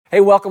Hey,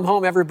 welcome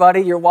home,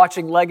 everybody. You're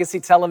watching Legacy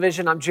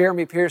Television. I'm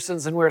Jeremy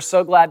Pearsons, and we're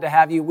so glad to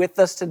have you with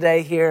us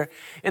today here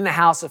in the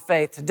House of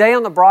Faith. Today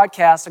on the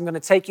broadcast, I'm going to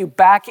take you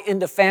back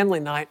into family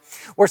night,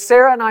 where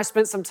Sarah and I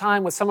spent some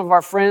time with some of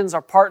our friends,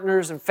 our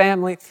partners, and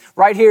family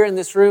right here in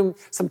this room,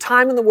 some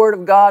time in the Word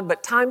of God,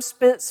 but time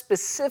spent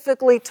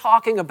specifically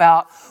talking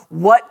about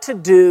what to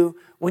do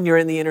when you're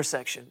in the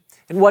intersection.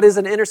 And what is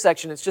an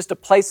intersection? It's just a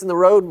place in the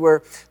road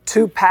where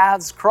two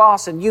paths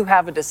cross and you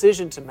have a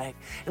decision to make.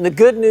 And the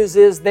good news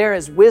is there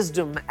is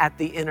wisdom at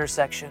the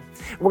intersection.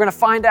 And we're going to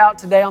find out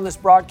today on this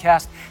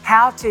broadcast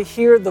how to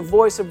hear the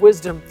voice of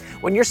wisdom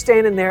when you're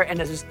standing there and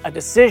a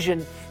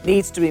decision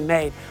needs to be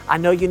made. I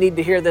know you need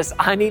to hear this.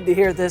 I need to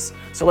hear this.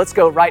 So let's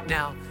go right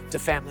now to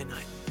Family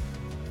Night.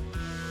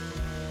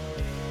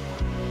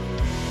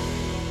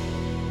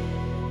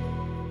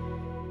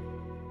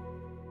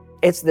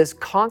 It's this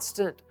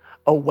constant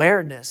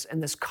awareness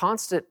and this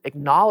constant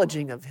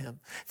acknowledging of Him.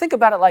 Think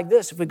about it like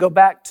this. If we go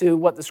back to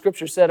what the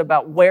Scripture said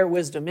about where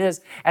wisdom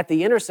is at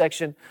the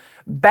intersection,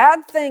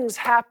 bad things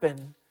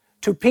happen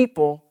to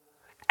people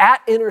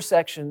at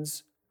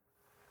intersections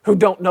who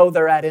don't know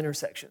they're at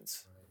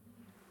intersections.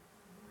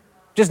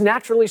 Just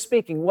naturally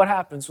speaking, what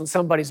happens when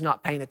somebody's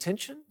not paying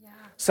attention?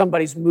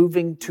 Somebody's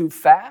moving too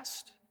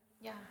fast?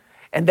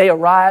 And they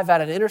arrive at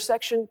an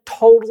intersection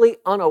totally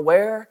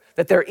unaware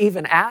that they're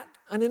even at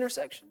an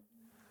intersection?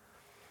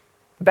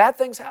 Bad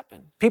things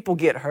happen. People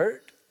get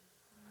hurt.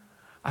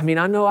 I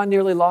know I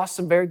nearly lost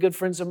some very good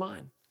friends of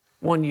mine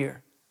one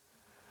year.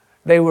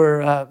 They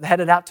were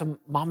headed out to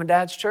Mom and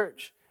Dad's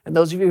church. And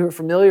those of you who are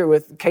familiar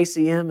with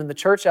KCM and the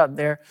church out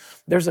there,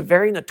 there's a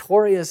very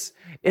notorious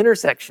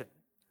intersection,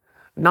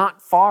 not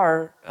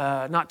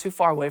too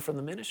far away from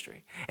the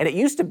ministry. And it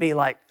used to be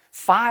like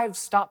 5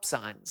 stop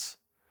signs.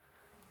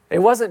 It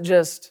wasn't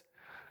just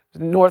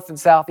north and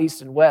south,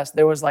 east and west.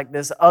 There was like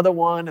this other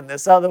one and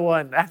this other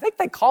one. I think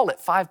they call it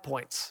 5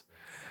 points.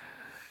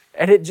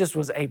 And it just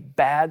was a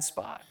bad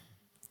spot.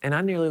 And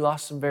I nearly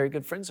lost some very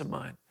good friends of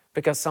mine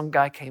because some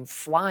guy came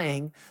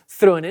flying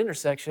through an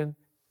intersection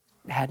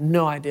and had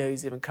no idea he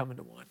was even coming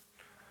to one.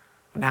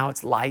 Now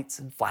it's lights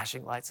and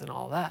flashing lights and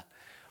all that.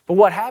 But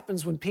what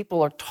happens when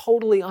people are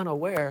totally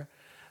unaware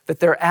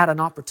that they're at an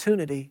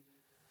opportunity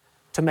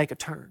to make a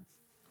turn,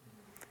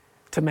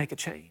 to make a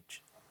change?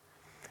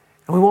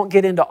 And we won't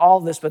get into all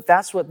this, but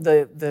that's what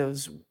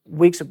those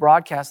weeks of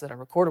broadcasts that I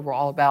recorded were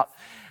all about,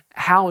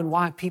 how and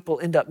why people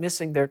end up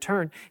missing their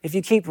turn. If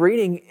you keep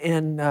reading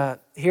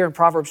here in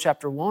Proverbs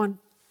chapter 1,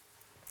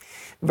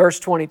 verse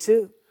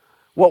 22,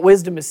 what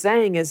wisdom is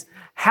saying is,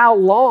 how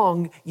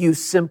long, you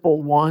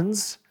simple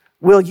ones,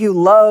 will you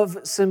love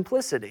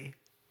simplicity?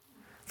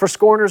 For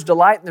scorners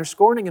delight in their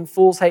scorning and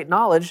fools hate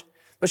knowledge.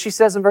 But she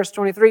says in verse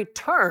 23,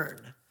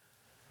 turn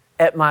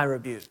at my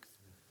rebuke.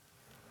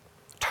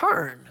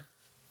 Turn.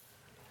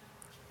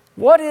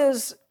 What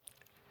is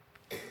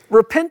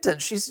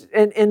repentance? She's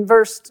in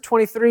verse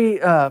 23,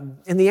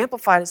 in the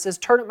Amplified, it says,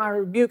 turn at my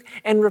rebuke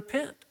and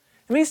repent.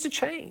 It means to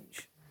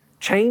change.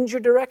 Change your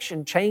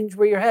direction. Change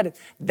where you're headed.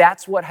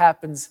 That's what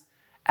happens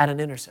at an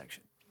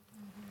intersection.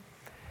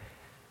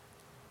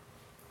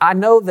 I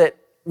know that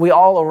we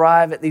all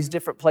arrive at these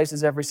different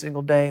places every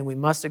single day, and we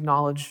must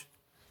acknowledge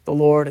the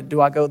Lord. And do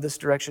I go this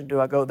direction?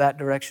 Do I go that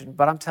direction?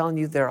 But I'm telling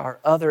you, there are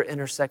other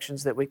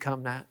intersections that we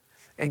come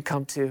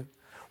to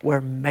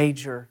where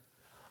major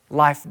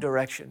life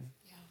direction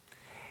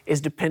is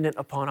dependent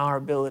upon our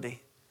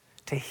ability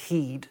to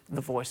heed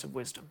the voice of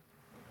wisdom.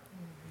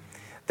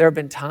 There have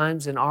been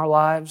times in our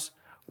lives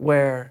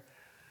where,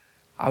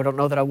 I don't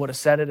know that I would have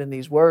said it in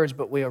these words,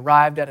 but we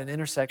arrived at an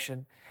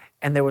intersection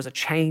and there was a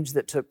change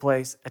that took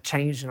place, a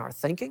change in our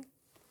thinking,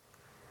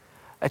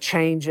 a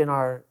change in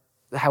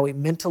how we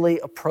mentally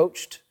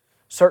approached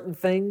certain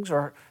things,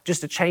 or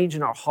just a change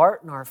in our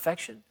heart and our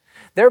affection.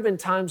 There have been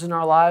times in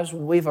our lives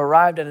when we've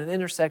arrived at an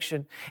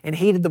intersection and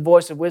heeded the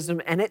voice of wisdom,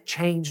 and it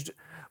changed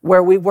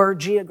where we were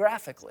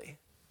geographically,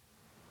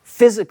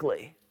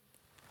 physically.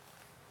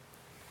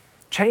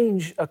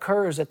 Change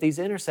occurs at these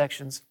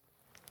intersections.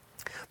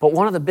 But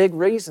one of the big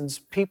reasons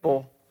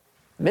people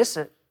miss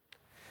it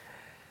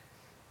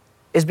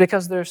is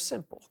because they're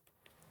simple.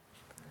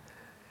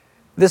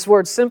 This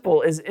word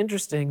simple is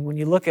interesting when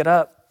you look it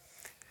up.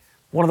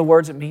 One of the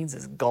words it means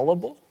is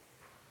gullible.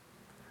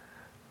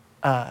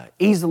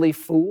 Easily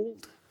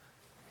fooled,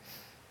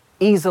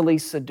 easily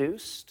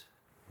seduced.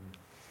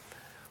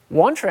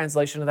 One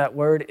translation of that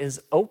word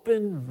is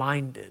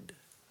open-minded.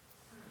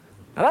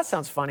 Now that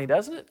sounds funny,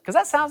 doesn't it? Because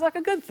that sounds like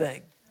a good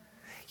thing.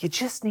 You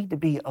just need to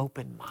be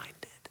open-minded.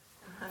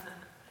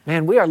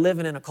 Man, we are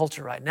living in a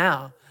culture right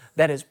now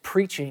that is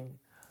preaching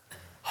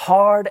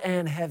hard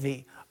and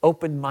heavy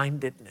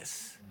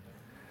open-mindedness,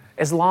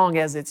 as long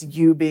as it's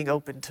you being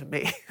open to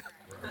me.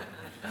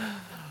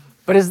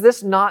 But is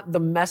this not the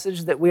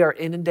message that we are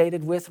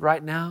inundated with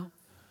right now?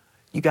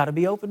 You got to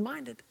be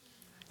open-minded.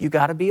 You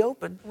got to be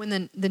open.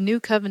 When the new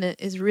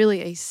covenant is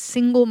really a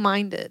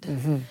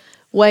single-minded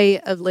way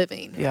of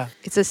living. Yeah.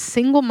 It's a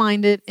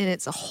single-minded and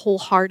it's a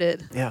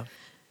wholehearted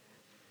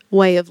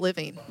way of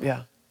living.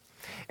 Yeah.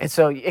 And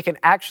so it can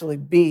actually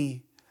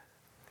be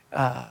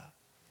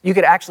you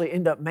could actually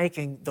end up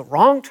making the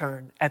wrong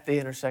turn at the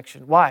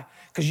intersection. Why?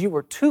 Because you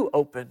were too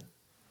open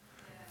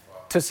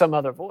to some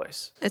other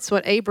voice. It's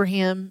what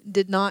Abraham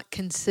did not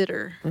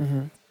consider.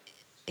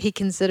 He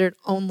considered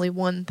only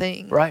one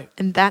thing. Right.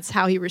 And that's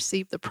how he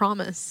received the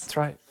promise. That's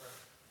right.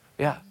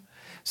 Yeah.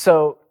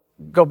 So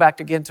go back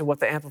again to what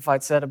the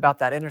Amplified said about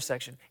that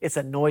intersection. It's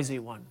a noisy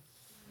one.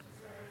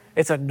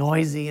 It's a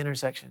noisy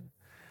intersection,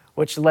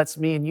 which lets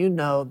me and you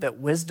know that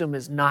wisdom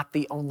is not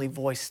the only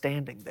voice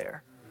standing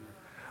there.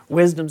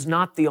 Wisdom's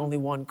not the only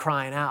one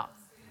crying out.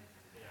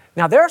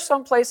 Now, there are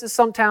some places,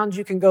 some towns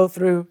you can go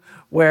through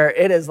where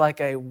it is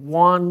like a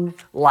one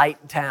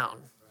light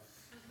town.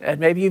 And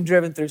maybe you've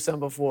driven through some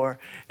before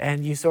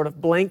and you sort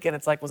of blink and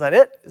it's like, was that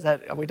it?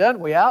 Are we done? Are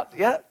we out?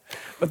 Yeah.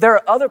 But there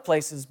are other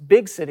places,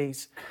 big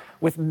cities,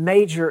 with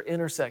major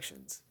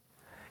intersections.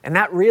 And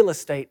that real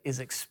estate is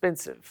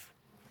expensive.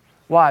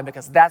 Why?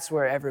 Because that's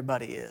where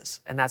everybody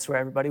is, and that's where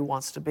everybody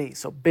wants to be.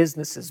 So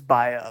businesses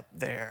buy up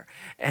there,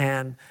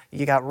 and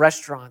you got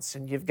restaurants,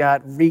 and you've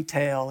got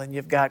retail, and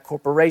you've got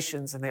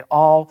corporations, and they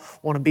all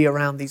want to be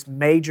around these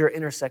major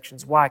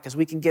intersections. Why? Because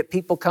we can get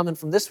people coming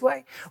from this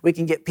way, we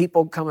can get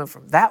people coming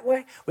from that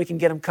way, we can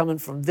get them coming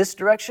from this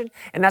direction,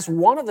 and that's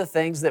one of the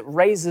things that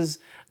raises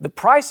the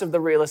price of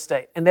the real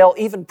estate, and they'll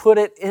even put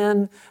it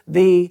in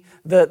the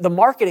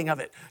marketing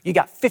of it. You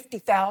got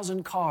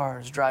 50,000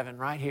 cars driving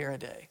right here a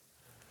day.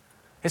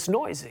 It's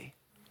noisy.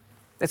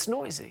 It's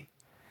noisy.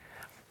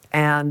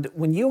 And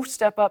when you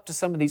step up to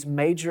some of these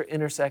major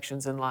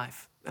intersections in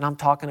life, and I'm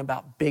talking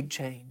about big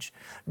change,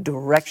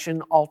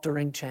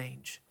 direction-altering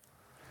change,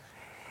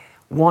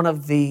 one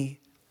of the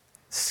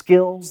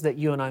skills that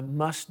you and I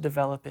must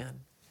develop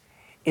in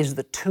is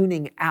the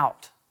tuning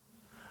out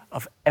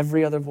of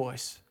every other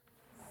voice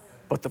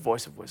but the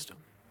voice of wisdom.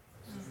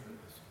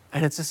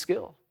 And it's a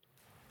skill.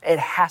 It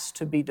has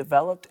to be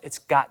developed. It's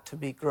got to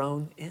be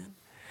grown in.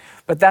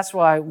 But that's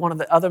why one of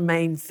the other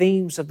main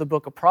themes of the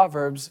book of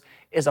Proverbs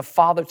is a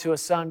father to a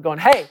son going,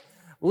 hey,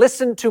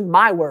 listen to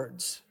my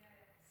words.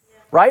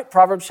 Right?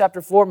 Proverbs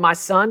chapter 4, my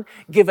son,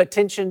 give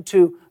attention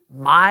to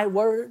my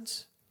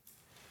words.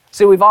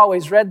 See, we've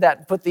always read that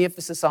and put the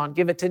emphasis on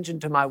give attention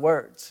to my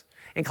words.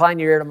 Incline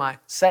your ear to my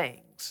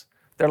sayings.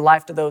 They're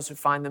life to those who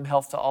find them,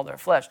 health to all their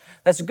flesh.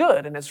 That's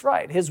good and it's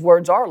right. His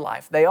words are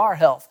life. They are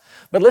health.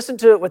 But listen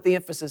to it with the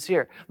emphasis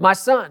here. My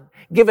son,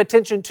 give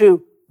attention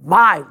to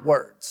my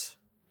words.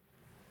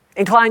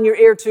 Incline your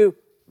ear to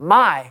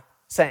my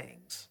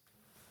sayings.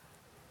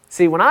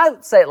 See, when I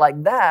say it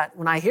like that,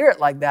 when I hear it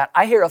like that,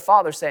 I hear a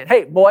father saying,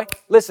 hey, boy,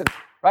 listen,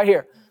 right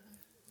here.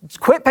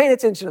 Quit paying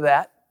attention to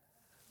that.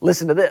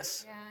 Listen to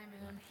this. Yeah,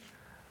 amen.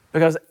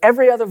 Because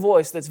every other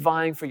voice that's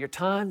vying for your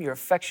time, your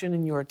affection,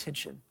 and your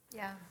attention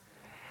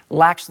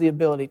lacks the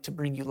ability to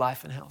bring you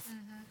life and health.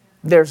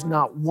 There's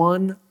not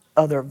one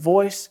other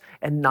voice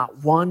and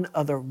not one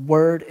other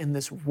word in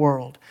this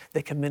world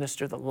that can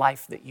minister the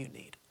life that you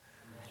need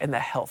and the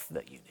health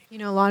that you need. You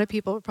know, a lot of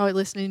people are probably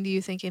listening to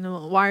you thinking,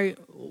 well,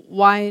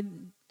 why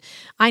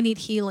I need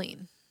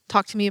healing.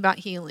 Talk to me about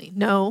healing.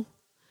 No,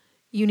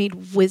 you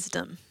need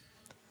wisdom.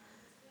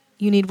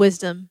 You need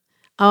wisdom.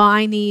 Oh,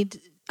 I need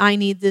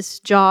this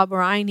job,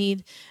 or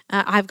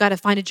I've got to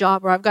find a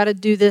job, or I've got to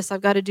do this,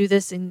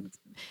 and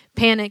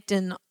panicked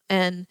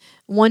and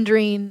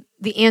wondering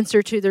the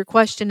answer to their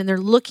question, and they're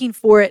looking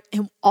for it,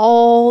 and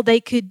all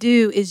they could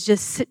do is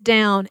just sit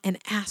down and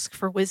ask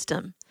for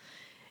wisdom,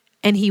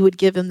 and he would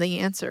give them the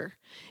answer.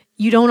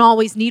 You don't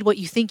always need what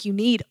you think you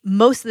need.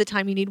 Most of the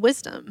time you need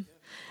wisdom.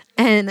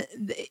 And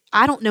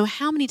I don't know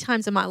how many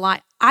times in my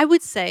life, I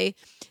would say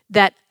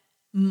that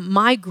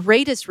my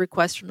greatest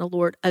request from the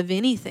Lord of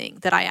anything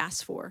that I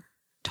ask for,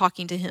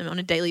 talking to him on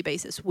a daily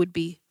basis, would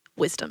be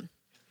wisdom.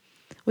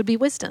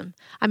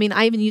 I mean,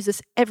 I even use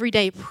this every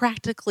day,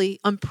 practically,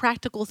 on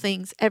practical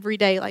things every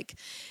day, like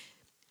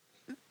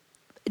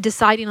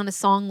deciding on a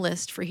song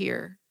list for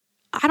here.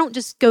 I don't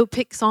just go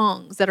pick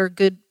songs that are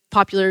good,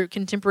 popular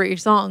contemporary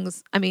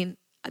songs. I mean,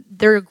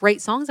 there are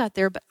great songs out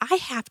there, but I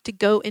have to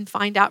go and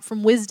find out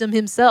from wisdom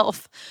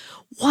himself.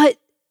 What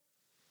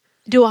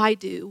do I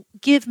do?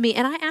 Give me.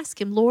 And I ask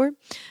him, Lord,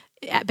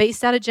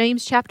 based out of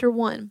James chapter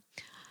 1,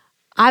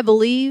 I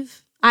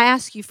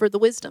ask you for the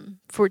wisdom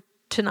for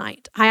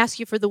tonight. I ask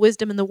you for the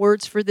wisdom and the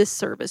words for this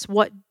service.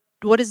 What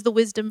is the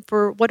wisdom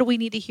for, what do we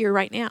need to hear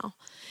right now?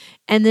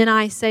 And then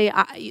I say,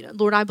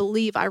 Lord, I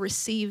believe I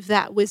receive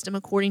that wisdom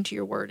according to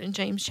your word in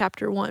James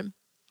chapter 1.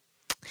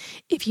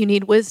 If you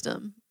need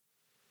wisdom,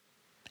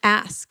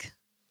 ask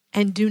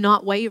and do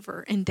not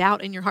waver and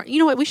doubt in your heart. You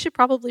know what? We should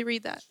probably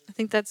read that. I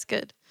think that's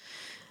good.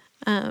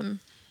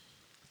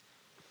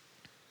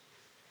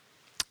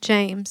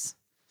 James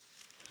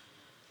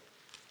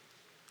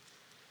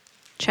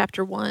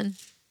chapter 1,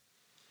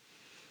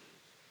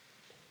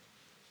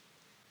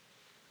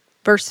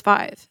 verse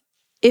 5.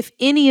 If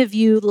any of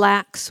you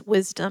lacks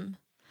wisdom,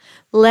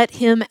 let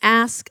him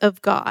ask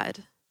of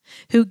God,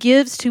 who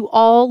gives to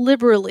all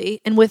liberally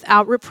and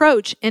without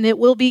reproach, and it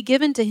will be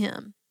given to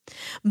him.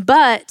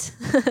 But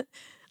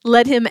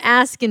Let him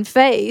ask in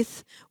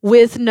faith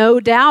with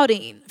no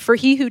doubting. For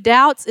he who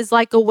doubts is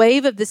like a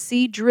wave of the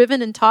sea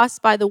driven and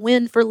tossed by the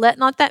wind. For let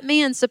not that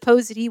man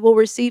suppose that he will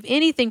receive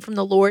anything from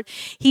the Lord.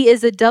 He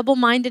is a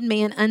double-minded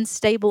man,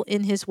 unstable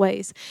in his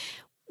ways.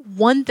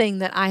 One thing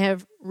that I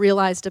have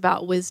realized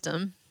about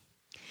wisdom,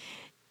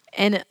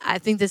 and I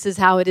think this is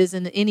how it is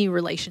in any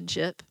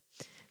relationship,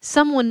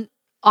 someone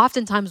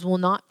oftentimes will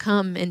not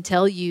come and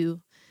tell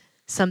you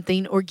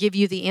something or give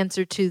you the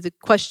answer to the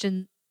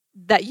question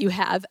that you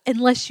have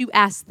unless you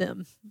ask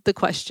them the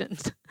question.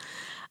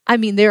 I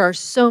mean, there are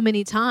so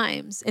many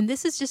times, and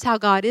this is just how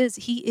God is.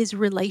 He is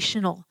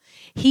relational.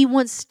 He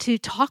wants to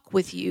talk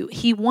with you.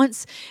 He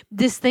wants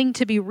this thing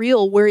to be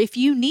real, where if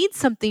you need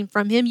something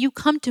from him, you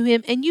come to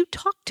him and you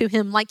talk to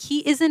him like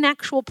he is an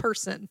actual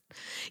person.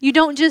 You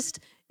don't just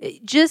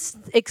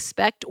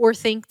expect or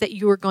think that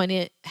you are going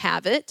to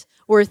have it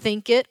or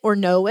think it or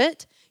know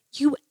it.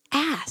 You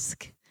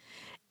ask.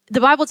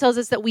 The Bible tells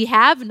us that we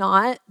have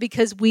not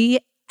because we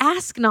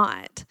ask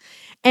not.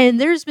 And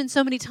there's been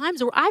so many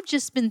times where I've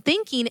just been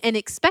thinking and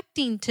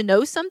expecting to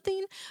know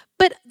something,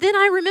 but then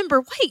I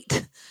remember,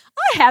 wait,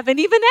 I haven't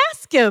even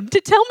asked him to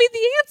tell me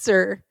the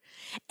answer.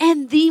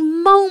 And the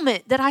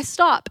moment that I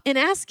stop and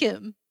ask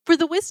him for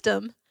the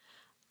wisdom,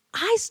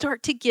 I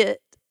start to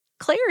get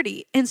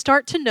clarity and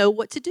start to know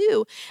what to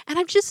do. And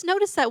I've just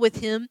noticed that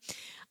with him.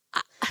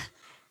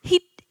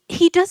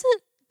 He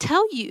doesn't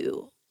tell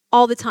you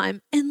all the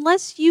time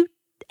unless you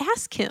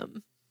ask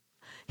him.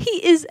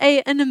 He is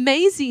an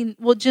amazing,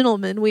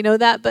 gentleman, we know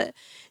that, but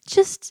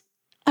just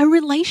a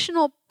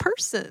relational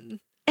person.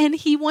 And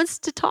he wants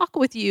to talk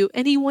with you,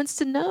 and he wants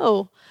to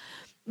know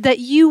that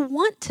you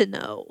want to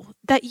know,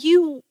 that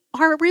you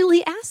are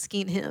really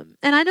asking him.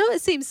 And I know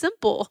it seems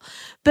simple,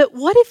 but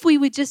what if we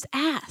would just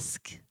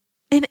ask?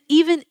 And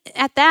even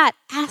at that,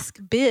 ask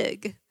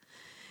big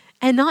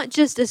and not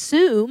just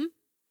assume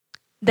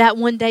that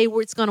one day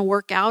it's going to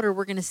work out or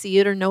we're going to see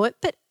it or know it,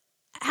 but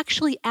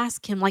actually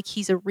ask him like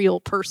he's a real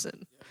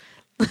person.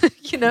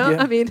 Yeah.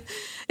 I mean,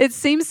 it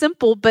seems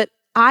simple, but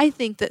I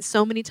think that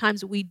so many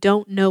times we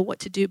don't know what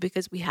to do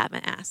because we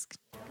haven't asked.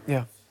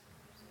 Yeah.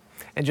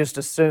 And just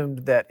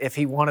assumed that if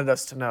he wanted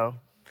us to know,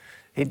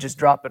 he'd just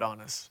drop it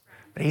on us.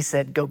 But he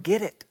said, go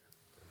get it.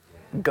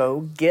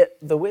 Go get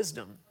the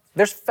wisdom.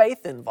 There's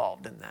faith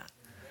involved in that.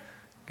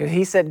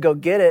 He said, go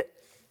get it.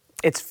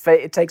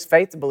 It takes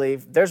faith to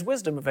believe there's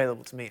wisdom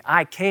available to me.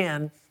 I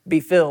can be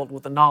filled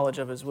with the knowledge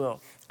of his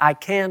will. I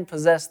can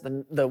possess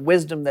the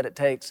wisdom that it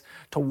takes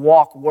to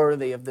walk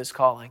worthy of this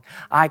calling.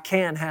 I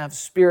can have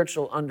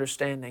spiritual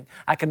understanding.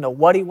 I can know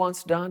what he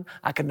wants done.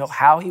 I can know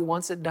how he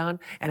wants it done.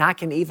 And I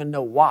can even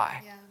know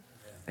why.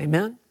 Yeah.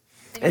 Amen?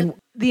 And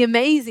the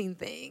amazing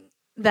thing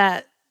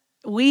that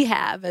we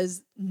have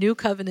as New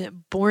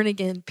Covenant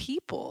born-again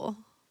people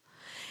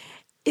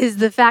is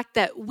the fact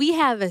that we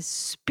have a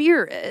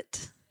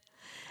spirit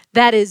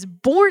that is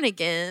born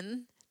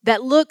again,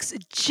 that looks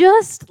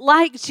just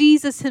like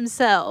Jesus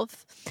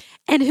himself.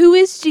 And who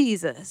is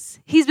Jesus?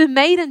 He's been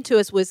made unto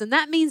us wisdom.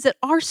 That means that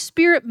our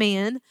spirit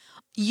man,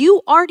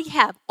 you already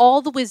have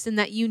all the wisdom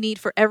that you need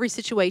for every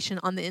situation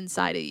on the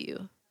inside of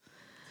you.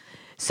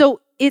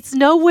 So it's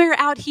nowhere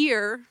out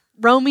here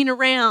roaming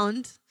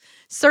around,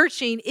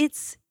 searching.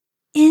 It's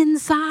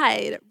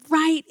inside,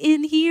 right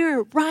in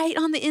here, right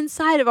on the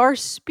inside of our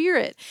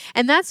spirit.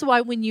 And that's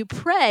why when you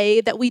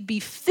pray that we'd be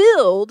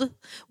filled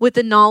with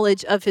the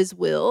knowledge of his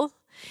will,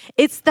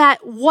 it's that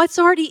what's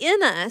already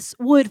in us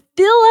would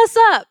fill us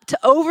up to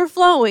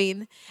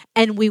overflowing,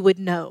 and we would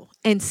know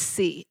and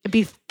see and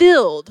be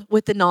filled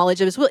with the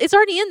knowledge of his will. It's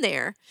already in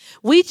there.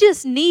 We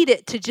just need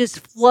it to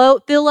just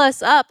fill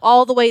us up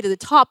all the way to the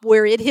top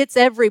where it hits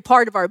every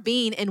part of our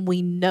being and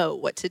we know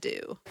what to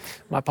do.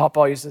 My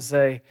papa used to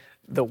say,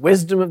 the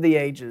wisdom of the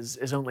ages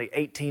is only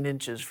 18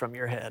 inches from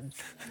your head.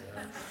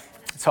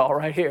 It's all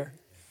right here.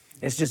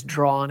 It's just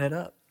drawing it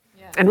up.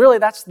 Yeah. And really,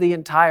 that's the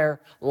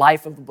entire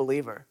life of the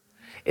believer,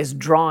 is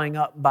drawing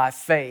up by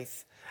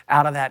faith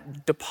out of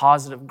that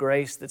deposit of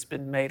grace that's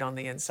been made on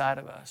the inside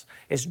of us.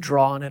 It's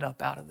drawing it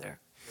up out of there.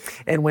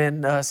 And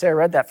when Sarah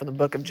read that from the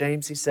book of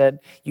James, he said,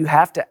 you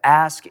have to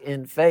ask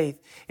in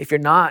faith. If you're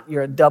not,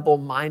 you're a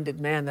double-minded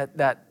man.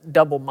 That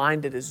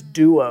double-minded is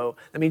duo.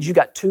 That means you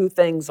got two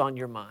things on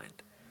your mind.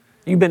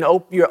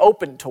 You're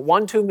open to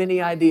one too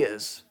many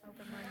ideas.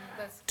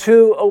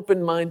 Too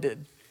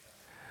open-minded.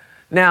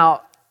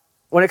 Now,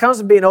 when it comes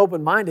to being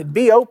open-minded,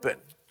 be open.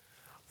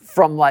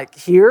 From like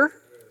here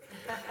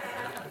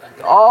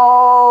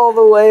all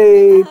the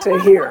way to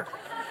here.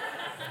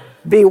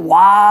 Be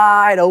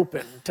wide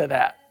open to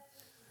that.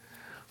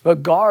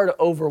 But guard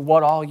over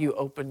what all you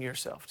open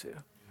yourself to.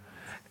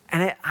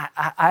 And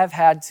I've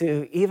had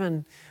to,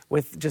 even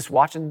with just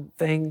watching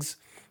things,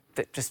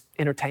 that just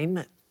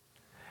entertainment,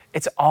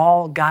 it's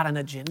all got an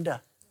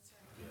agenda.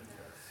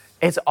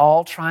 It's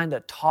all trying to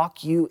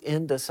talk you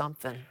into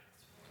something.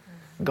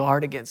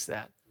 Guard against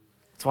that.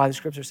 That's why the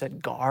scripture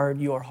said,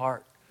 guard your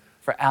heart,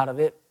 for out of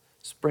it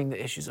spring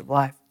the issues of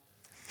life.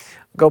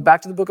 Go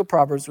back to the book of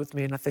Proverbs with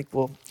me, and I think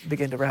we'll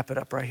begin to wrap it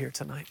up right here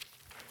tonight.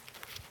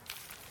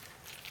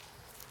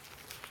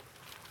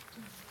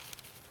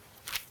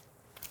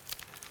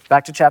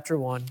 Back to chapter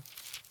 1.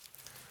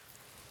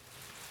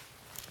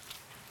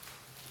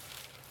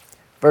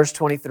 Verse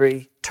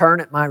 23, turn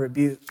at my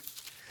rebuke.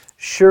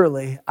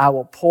 Surely I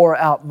will pour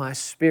out my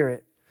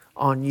Spirit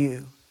on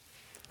you,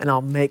 and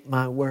I'll make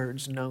my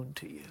words known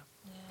to you.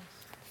 Yes.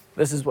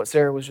 This is what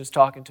Sarah was just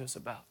talking to us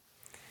about.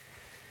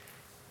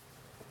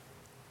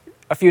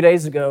 A few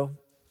weeks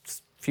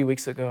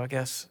ago, I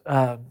guess,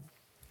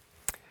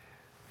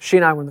 she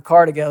and I were in the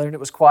car together, and it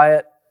was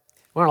quiet.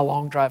 We were on a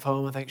long drive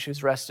home. I think she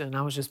was resting, and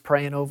I was just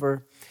praying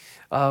over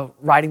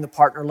writing the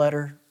partner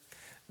letter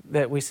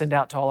that we send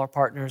out to all our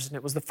partners, and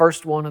it was the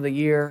first one of the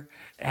year,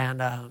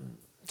 and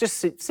just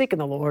seeking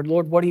the Lord.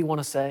 Lord, what do you want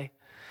to say?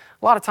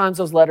 A lot of times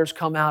those letters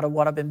come out of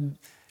what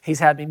He's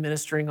had me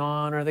ministering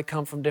on, or they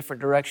come from different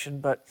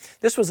direction, but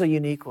this was a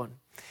unique one.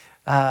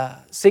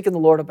 Seeking the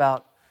Lord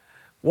about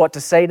what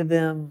to say to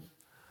them,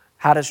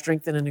 how to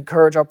strengthen and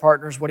encourage our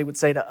partners, what He would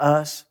say to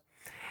us.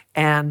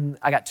 And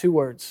I got 2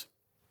 words.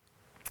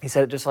 He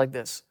said it just like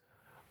this: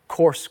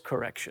 course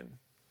correction.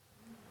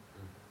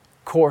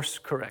 Course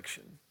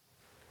correction.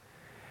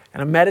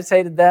 And I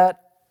meditated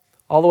that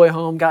all the way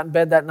home, got in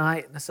bed that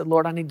night, and I said,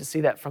 Lord, I need to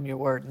see that from your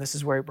word. And this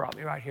is where He brought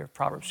me right here,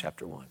 Proverbs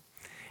chapter 1.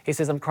 He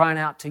says, I'm crying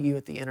out to you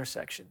at the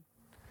intersection.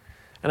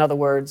 In other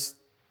words,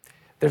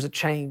 there's a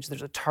change,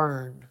 there's a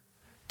turn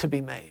to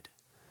be made.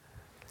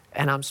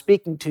 And I'm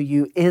speaking to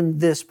you in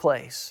this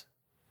place.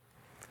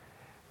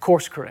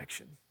 Course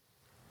correction.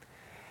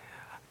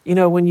 You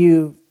know, when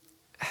you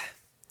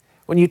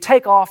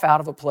take off out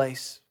of a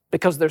place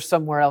because there's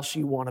somewhere else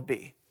you want to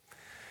be,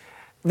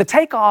 the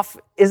takeoff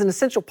is an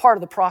essential part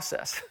of the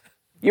process.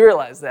 You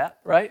realize that,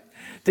 right?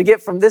 To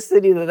get from this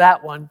city to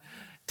that one,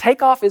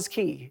 takeoff is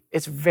key.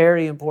 It's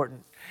very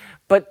important.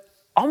 But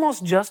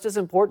almost just as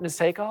important as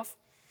takeoff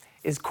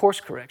is course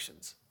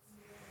corrections.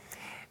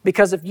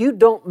 Because if you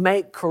don't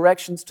make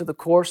corrections to the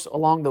course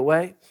along the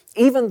way,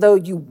 even though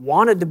you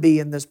wanted to be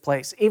in this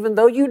place, even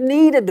though you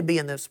needed to be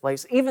in this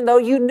place, even though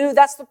you knew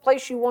that's the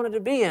place you wanted to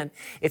be in,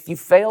 if you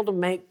fail to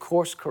make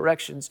course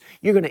corrections,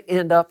 you're going to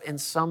end up in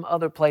some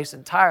other place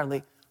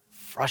entirely,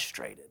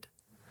 frustrated.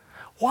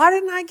 Why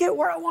didn't I get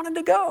where I wanted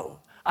to go?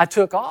 I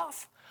took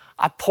off.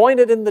 I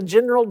pointed in the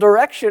general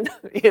direction,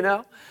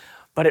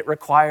 but it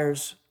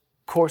requires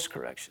course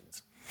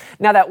corrections.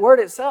 Now, that word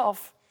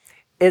itself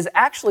is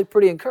actually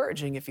pretty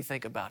encouraging if you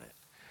think about it.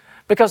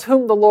 Because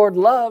whom the Lord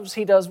loves,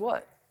 He does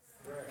what?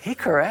 He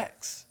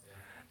corrects.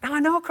 Now, I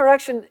know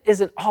correction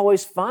isn't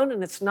always fun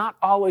and it's not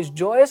always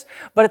joyous,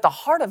 but at the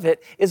heart of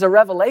it is a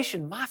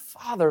revelation. My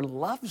Father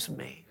loves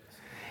me.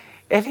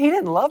 If He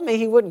didn't love me,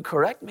 He wouldn't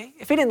correct me.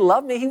 If He didn't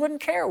love me, He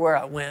wouldn't care where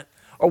I went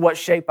or what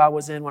shape I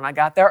was in when I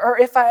got there or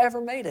if I ever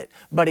made it.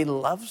 But He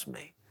loves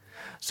me.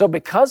 So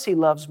because He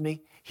loves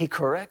me, He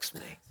corrects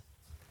me.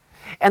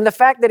 And the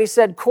fact that He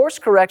said course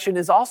correction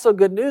is also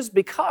good news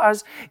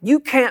because you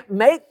can't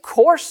make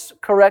course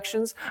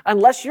corrections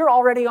unless you're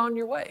already on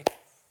your way.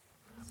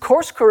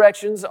 Course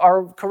corrections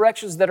are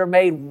corrections that are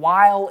made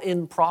while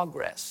in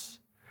progress,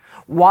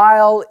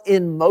 while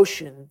in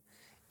motion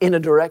in a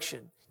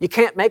direction. You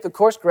can't make a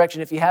course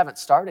correction if you haven't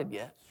started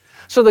yet.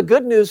 So the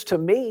good news to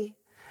me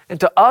and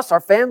to us,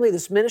 our family,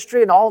 this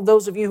ministry, and all of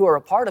those of you who are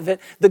a part of it,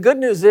 the good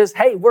news is,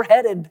 hey, we're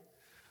headed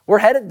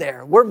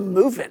there. We're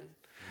moving.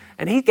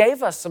 And He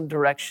gave us some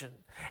direction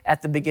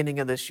at the beginning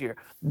of this year.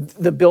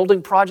 The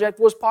building project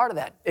was part of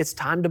that. It's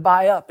time to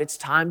buy up. It's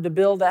time to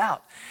build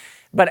out.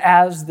 But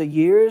as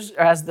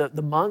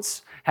the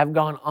months have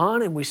gone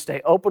on and we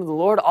stay open to the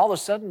Lord, all of a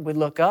sudden we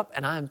look up,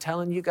 and I am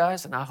telling you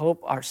guys, and I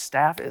hope our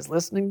staff is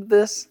listening to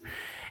this,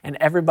 and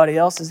everybody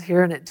else is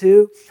hearing it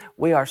too,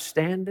 we are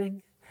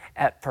standing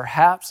at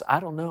perhaps, I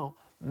don't know,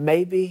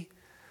 maybe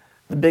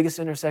the biggest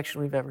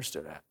intersection we've ever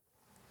stood at.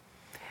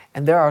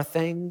 And there are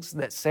things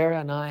that Sarah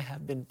and I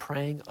have been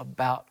praying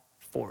about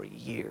for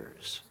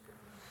years.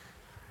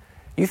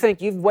 You think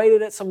you've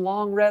waited at some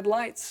long red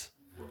lights?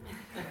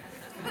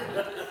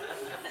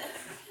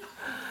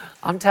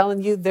 I'm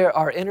telling you, there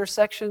are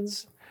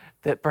intersections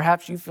that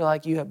perhaps you feel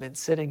like you have been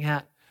sitting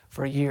at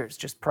for years,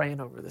 just praying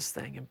over this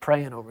thing and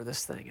praying over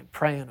this thing and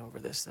praying over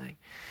this thing.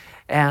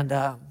 And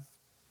I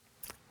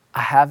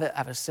have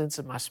a sense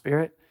in my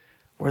spirit,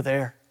 we're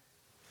there.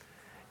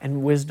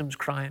 And wisdom's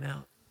crying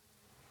out.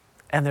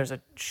 And there's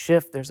a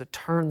shift, there's a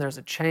turn, there's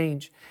a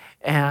change.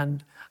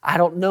 And I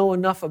don't know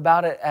enough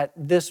about it at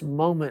this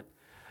moment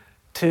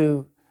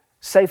to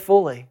say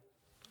fully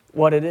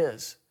what it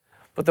is.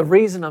 But the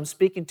reason I'm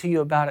speaking to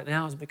you about it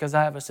now is because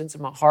I have a sense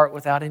in my heart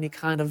without any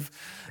kind of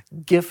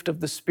gift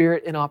of the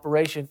Spirit in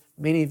operation,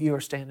 many of you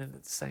are standing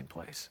at the same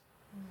place.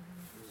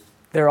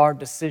 There are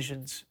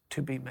decisions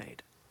to be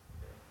made.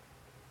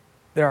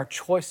 There are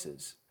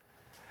choices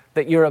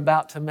that you're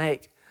about to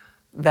make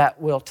that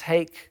will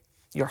take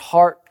your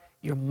heart,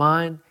 your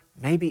mind,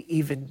 maybe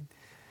even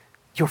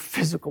your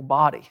physical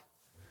body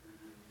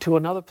to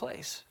another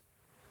place.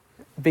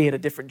 Be it a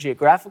different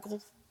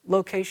geographical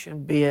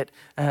location, be it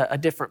a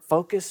different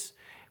focus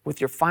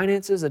with your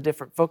finances, a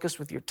different focus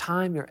with your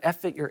time, your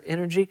effort, your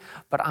energy.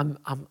 But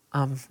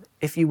I'm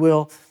if you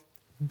will,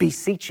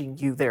 beseeching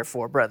you,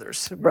 therefore,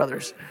 brothers,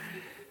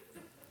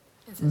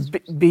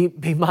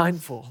 Be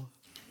mindful.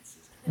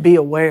 Be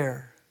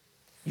aware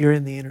you're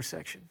in the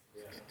intersection.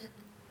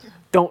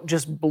 Don't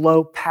just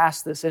blow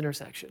past this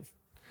intersection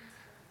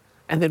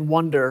and then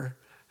wonder,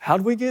 how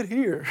did we get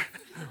here?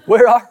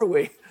 Where are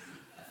we?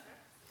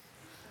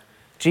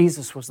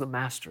 Jesus was the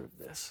master of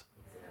this.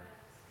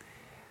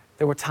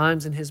 There were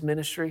times in his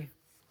ministry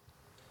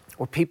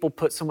where people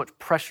put so much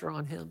pressure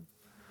on him.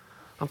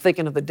 I'm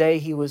thinking of the day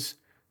he was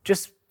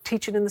just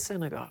teaching in the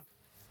synagogue,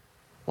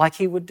 like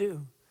he would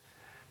do.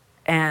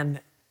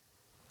 And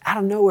out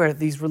of nowhere,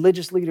 these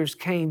religious leaders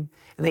came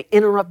and they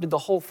interrupted the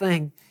whole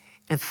thing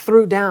and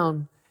threw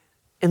down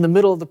in the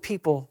middle of the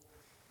people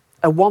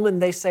a woman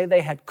they say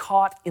they had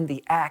caught in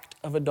the act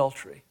of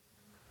adultery.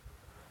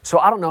 So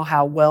I don't know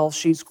how well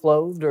she's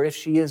clothed or if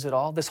she is at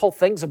all. This whole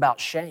thing's about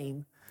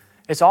shame.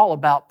 It's all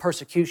about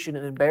persecution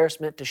and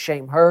embarrassment to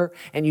shame her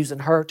and using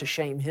her to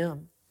shame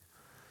him.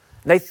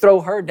 They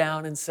throw her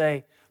down and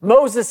say,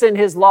 Moses in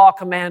his law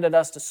commanded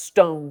us to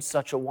stone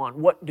such a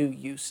one. What do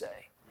you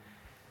say?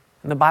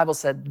 And the Bible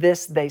said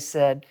this, they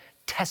said,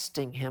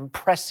 testing him,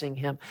 pressing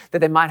him, that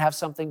they might have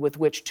something with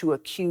which to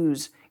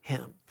accuse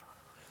him.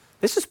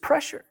 This is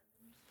pressure.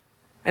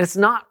 And it's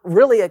not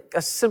really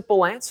a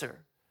simple answer.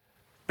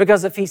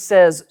 Because if he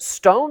says,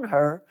 stone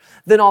her,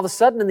 then all of a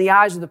sudden in the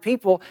eyes of the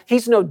people,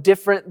 he's no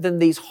different than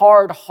these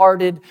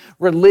hard-hearted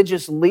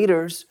religious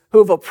leaders who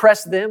have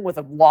oppressed them with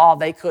a law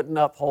they couldn't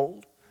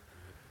uphold.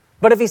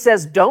 But if he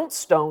says, don't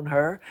stone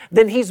her,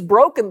 then he's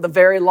broken the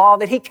very law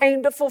that he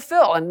came to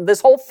fulfill. And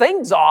this whole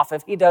thing's off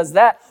if he does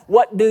that.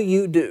 What do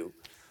you do?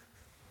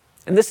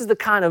 And this is the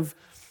kind of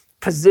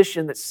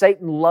position that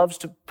Satan loves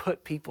to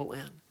put people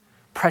in.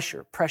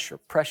 Pressure, pressure,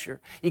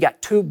 pressure. You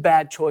got two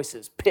bad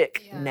choices.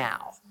 Pick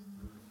now.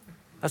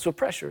 That's what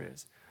pressure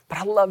is. But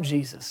I love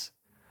Jesus.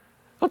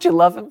 Don't you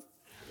love him?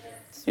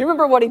 You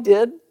remember what he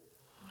did?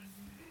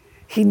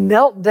 He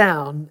knelt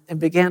down and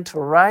began to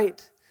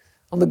write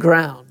on the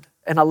ground.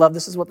 And I love,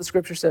 this is what the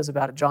scripture says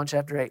about it, John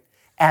chapter 8,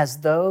 as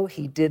though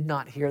he did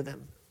not hear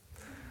them.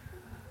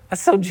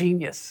 That's so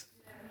genius.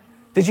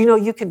 Did you know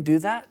you can do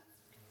that?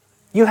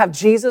 You have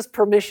Jesus'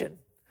 permission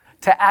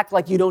to act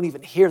like you don't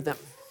even hear them.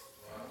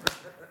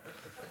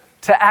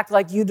 To act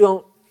like you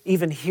don't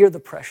even hear the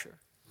pressure.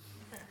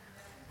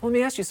 Well, let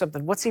me ask you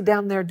something. What's he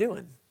down there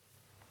doing?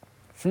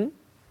 It's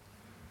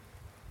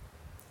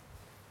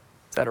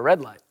at a red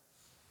light.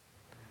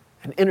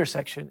 An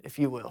intersection, if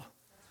you will.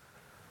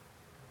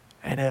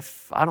 And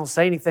if I don't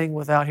say anything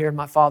without hearing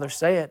my Father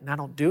say it, and I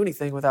don't do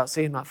anything without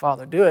seeing my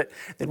Father do it,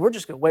 then we're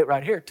just going to wait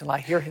right here till I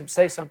hear him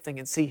say something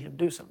and see him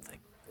do something.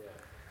 Yeah.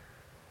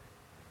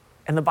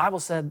 And the Bible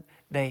said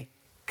they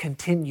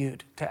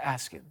continued to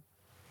ask him.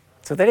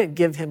 So they didn't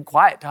give him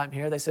quiet time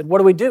here. They said, what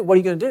do we do? What are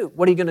you going to do?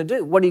 What are you going to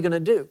do? What are you going to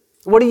do?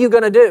 What are you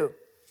going to do?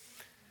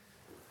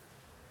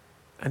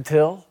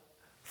 Until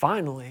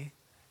finally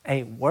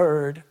a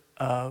word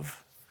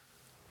of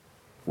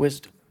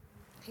wisdom.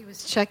 He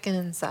was checking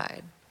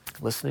inside.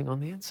 Listening on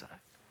the inside.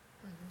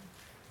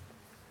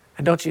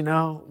 And don't you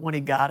know, when he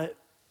got it,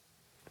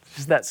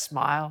 just that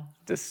smile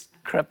just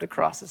crept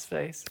across his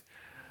face.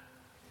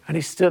 And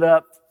he stood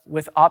up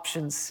with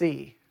option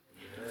C.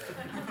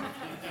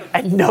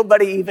 And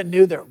nobody even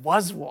knew there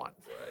was one.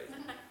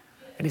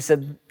 And he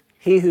said,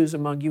 he who's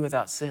among you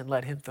without sin,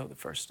 let him throw the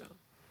first stone.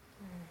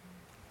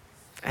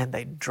 And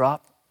they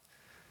dropped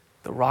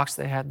the rocks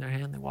they had in their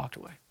hand, they walked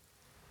away.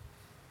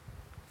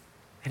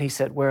 And he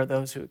said, where are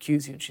those who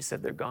accuse you? And she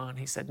said, they're gone.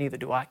 He said, neither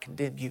do I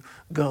condemn you.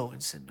 Go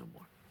and sin no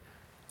more.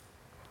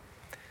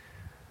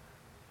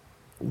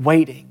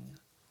 Waiting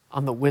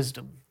on the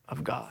wisdom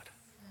of God.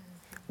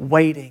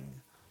 Waiting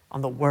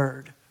on the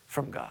word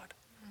from God.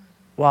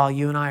 While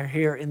you and I are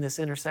here in this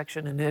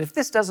intersection. And if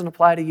this doesn't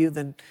apply to you,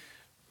 then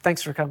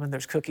thanks for coming.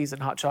 There's cookies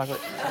and hot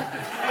chocolate.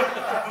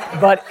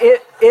 But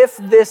if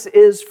this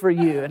is for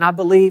you, and I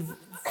believe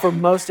for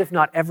most, if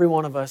not every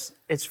one of us,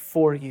 it's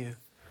for you,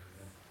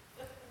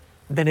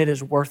 then it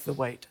is worth the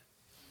wait.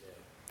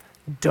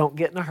 Don't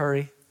get in a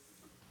hurry.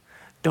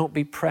 Don't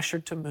be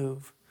pressured to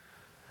move.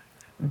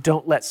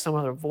 Don't let some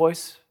other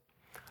voice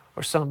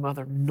or some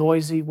other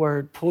noisy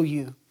word pull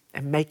you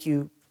and make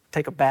you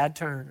take a bad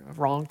turn, a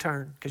wrong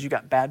turn, because you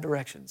got bad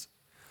directions.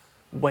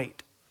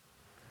 Wait.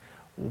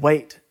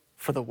 Wait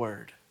for the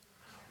word.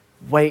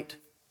 Wait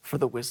for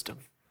the wisdom.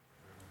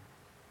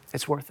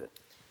 It's worth it.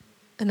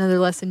 Another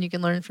lesson you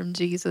can learn from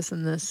Jesus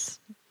in this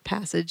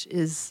passage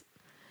is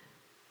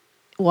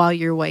while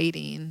you're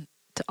waiting,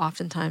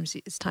 oftentimes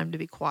it's time to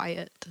be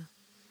quiet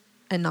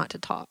and not to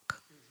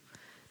talk.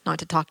 Not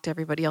to talk to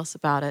everybody else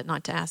about it,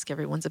 not to ask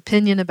everyone's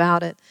opinion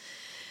about it,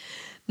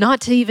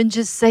 not to even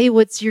just say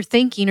what you're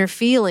thinking or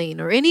feeling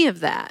or any of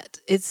that.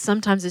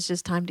 Sometimes it's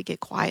just time to get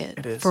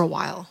quiet for a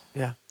while.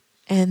 Yeah.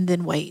 And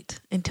then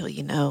wait until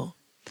you know.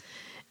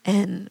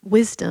 And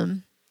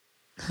wisdom,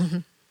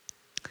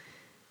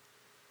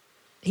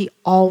 he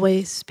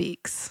always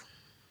speaks.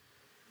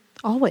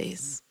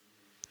 Always.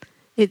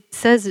 It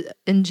says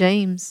in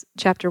James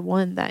chapter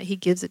 1 that he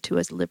gives it to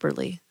us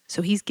liberally.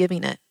 So he's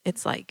giving it.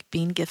 It's like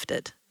being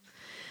gifted.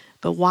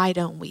 But why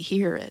don't we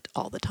hear it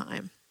all the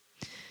time?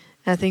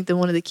 And I think that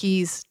one of the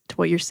keys to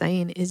what you're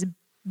saying is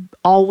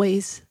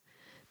always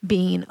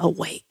being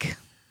awake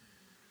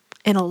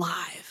and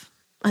alive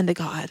unto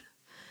God.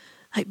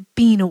 Like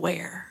being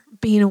aware,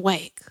 being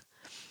awake,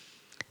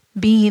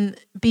 being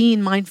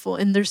mindful.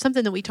 And there's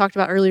something that we talked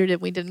about earlier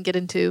that we didn't get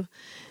into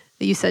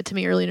that you said to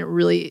me earlier, and it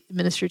really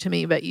ministered to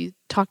me, but you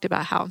talked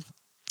about how,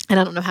 and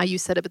I don't know how you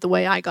said it, but the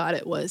way I got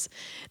it was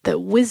that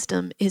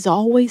wisdom is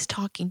always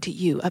talking to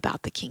you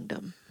about the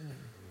kingdom.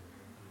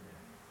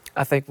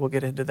 I think we'll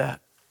get into that.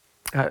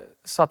 I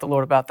sought the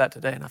Lord about that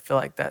today, and I feel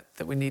like that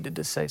we needed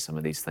to say some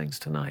of these things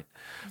tonight.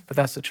 But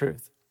that's the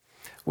truth.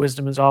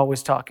 Wisdom is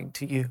always talking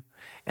to you.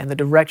 And the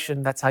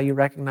direction, that's how you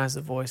recognize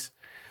the voice.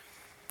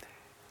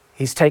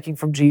 He's taking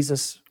from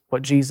Jesus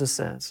what Jesus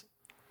says.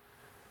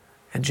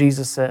 And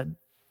Jesus said,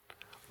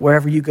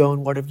 wherever you go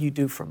and whatever you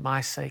do for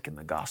my sake in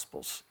the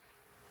Gospels,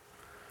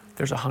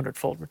 there's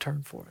 100-fold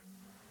return for it.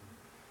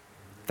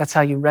 That's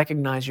how you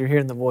recognize you're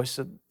hearing the voice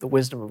of the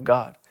wisdom of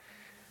God.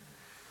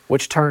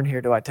 Which turn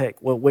here do I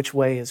take? Well, which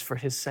way is for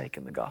His sake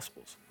in the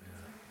Gospels?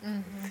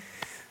 Mm-hmm.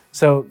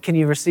 So can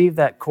you receive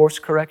that course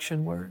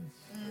correction word?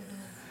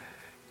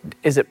 Mm-hmm.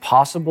 Is it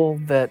possible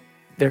that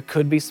there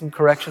could be some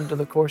correction to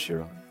the course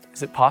you're on?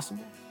 Is it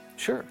possible?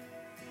 Sure.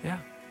 Yeah.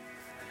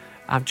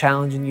 I'm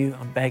challenging you,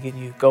 I'm begging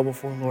you, go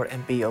before the Lord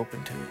and be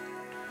open to it.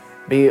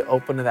 Be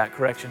open to that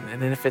correction.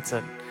 And then if it's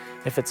a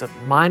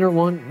minor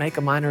one, make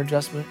a minor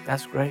adjustment.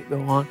 That's great, go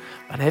on.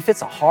 But if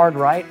it's a hard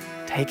right,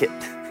 take it.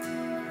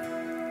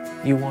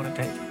 You want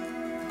to take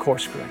it.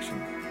 Course correction.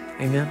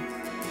 Amen.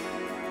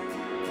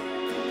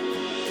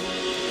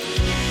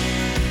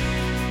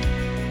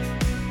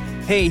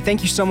 Hey,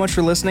 thank you so much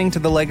for listening to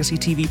the Legacy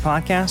TV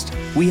podcast.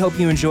 We hope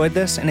you enjoyed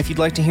this, and if you'd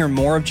like to hear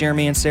more of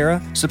Jeremy and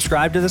Sarah,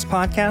 subscribe to this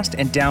podcast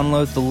and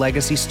download the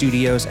Legacy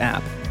Studios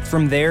app.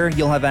 From there,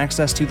 you'll have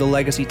access to the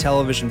Legacy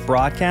Television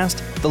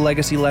broadcast, the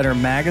Legacy Letter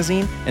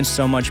magazine, and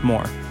so much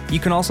more. You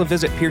can also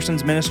visit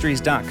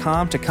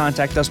pearsonsministries.com to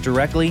contact us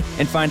directly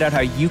and find out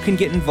how you can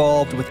get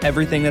involved with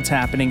everything that's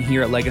happening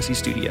here at Legacy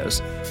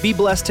Studios. Be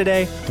blessed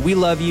today. We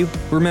love you.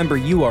 Remember,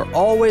 you are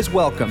always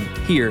welcome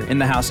here in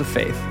the House of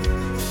Faith.